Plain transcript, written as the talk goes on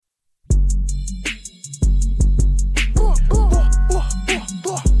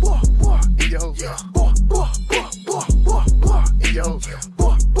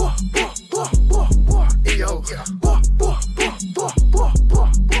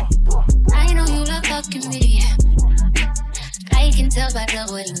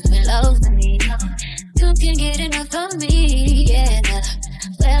down when you in love with me. You can get enough of me, yeah.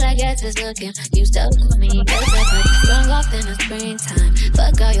 Well, I guess it's looking you stuck with me. Guess that's like you sprung off in the springtime.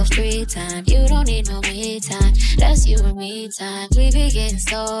 Fuck all your free time. You don't need no me time. That's you and me time. We be getting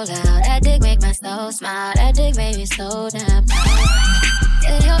so loud. That dick make my soul smile. That dick made me so damn proud.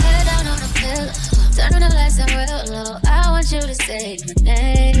 Get your head down on the pillow. Turn on the lights and real low. I want you to say my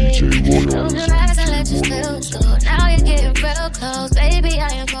name. Close your eyes and let your feels go. Now you're getting real close. Baby, I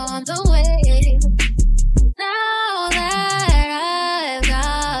am on the way. Now that I've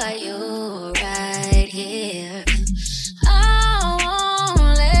got you right here, I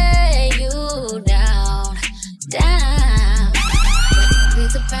won't lay you down. Don't be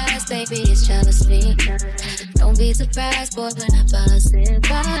surprised, baby, it's jealousy. Don't be surprised, boy, when I fall asleep.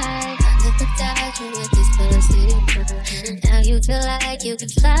 I hypnotize you with this pussy. Now you feel like you can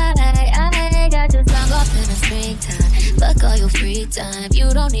fly. I got your tongue off in the springtime. Fuck all your free time. You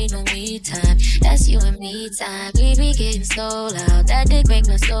don't need no me time. That's you and me time. We be getting so loud. That dick make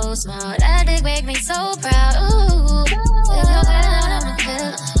me so smart. That dick make me so proud. Ooh, with your head out on the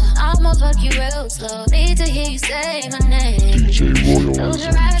pillow, I'ma fuck you real slow. Need to hear you say my name. Close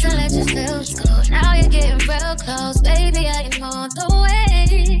your eyes and let your feels go. Now you're getting real close. Baby, I am on the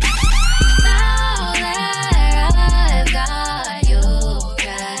way. Now that I've got you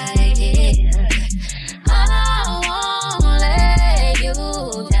right here, I won't lay you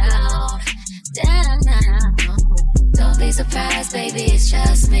down. Don't be surprised, baby, it's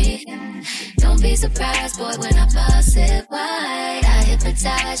just me. Don't be surprised, boy, when I bust it wide. I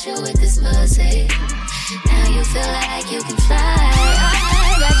hypnotize you with this pussy. Now you feel like you can fly.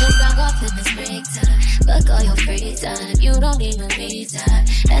 I got your tongue off in the springtime. Fuck all your free time. You don't need no me time.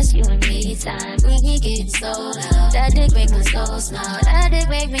 That's you and me time. We be getting so loud. That dick make my soul smile. That dick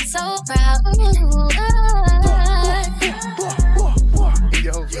make me so proud. Ooh,